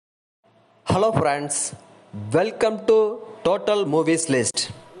Hello friends, welcome to Total Movies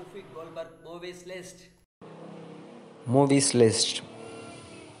List. Whoopi Goldberg Movies list. Movies List.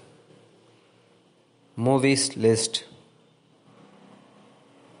 Movies List.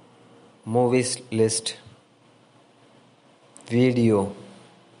 Movies List. Video.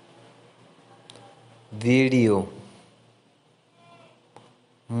 Video.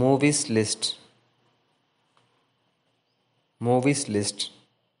 Movies List. Movies List.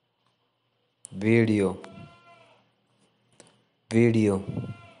 Video. Video.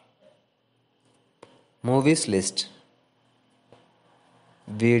 Movies List.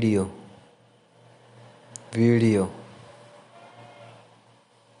 Video. Video.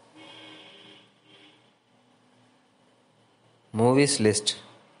 Movies List.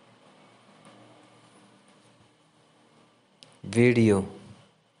 Video.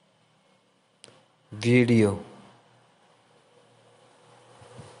 Video.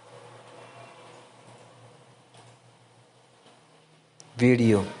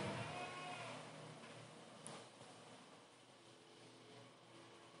 Video.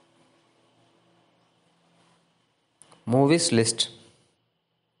 Movies List.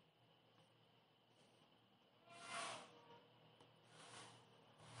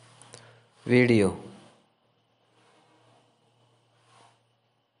 Video.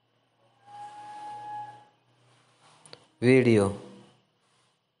 Video.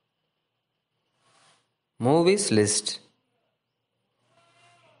 Movies List.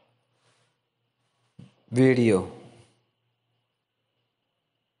 Video.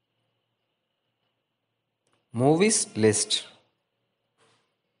 Movies List.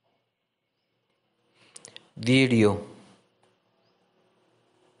 Video.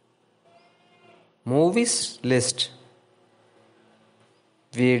 Movies List.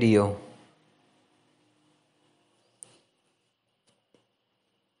 Video.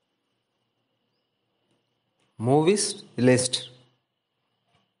 Movies List.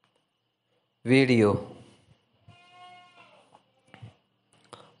 Video.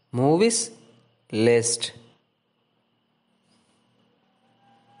 Movies List.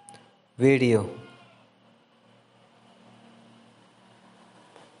 Video.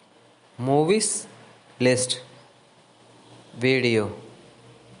 Movies List. Video.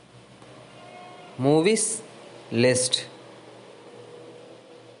 Movies List.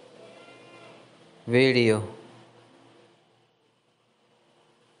 Video.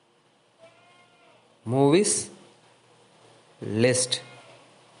 Movies List.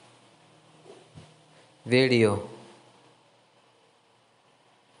 Video.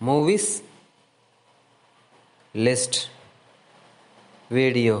 Movies List.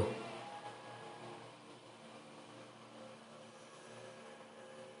 Video.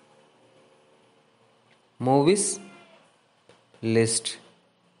 Movies List.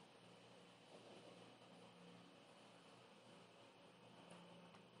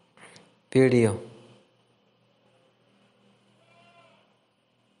 Video.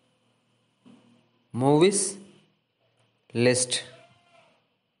 Movies List.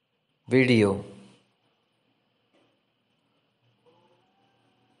 Video.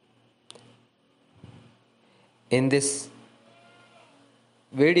 In this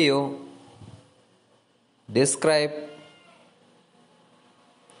video, describe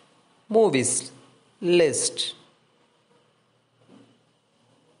movies list.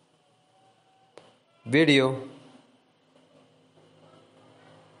 Video.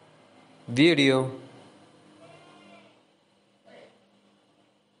 Video.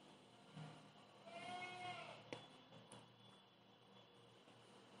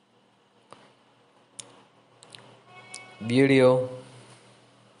 Video.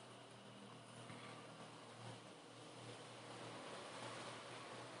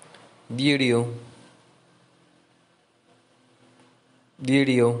 Video.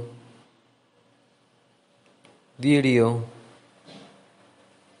 Video. Video.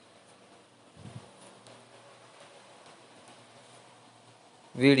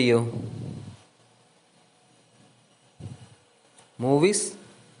 Video. Movies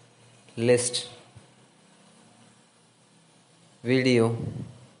list. Video.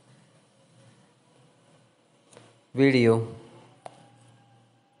 Video.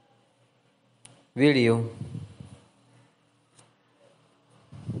 Video.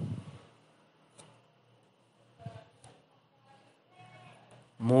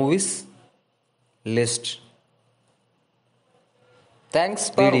 Movies list. Thanks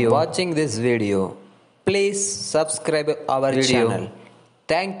for watching this video. Please subscribe our channel.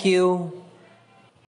 Thank you.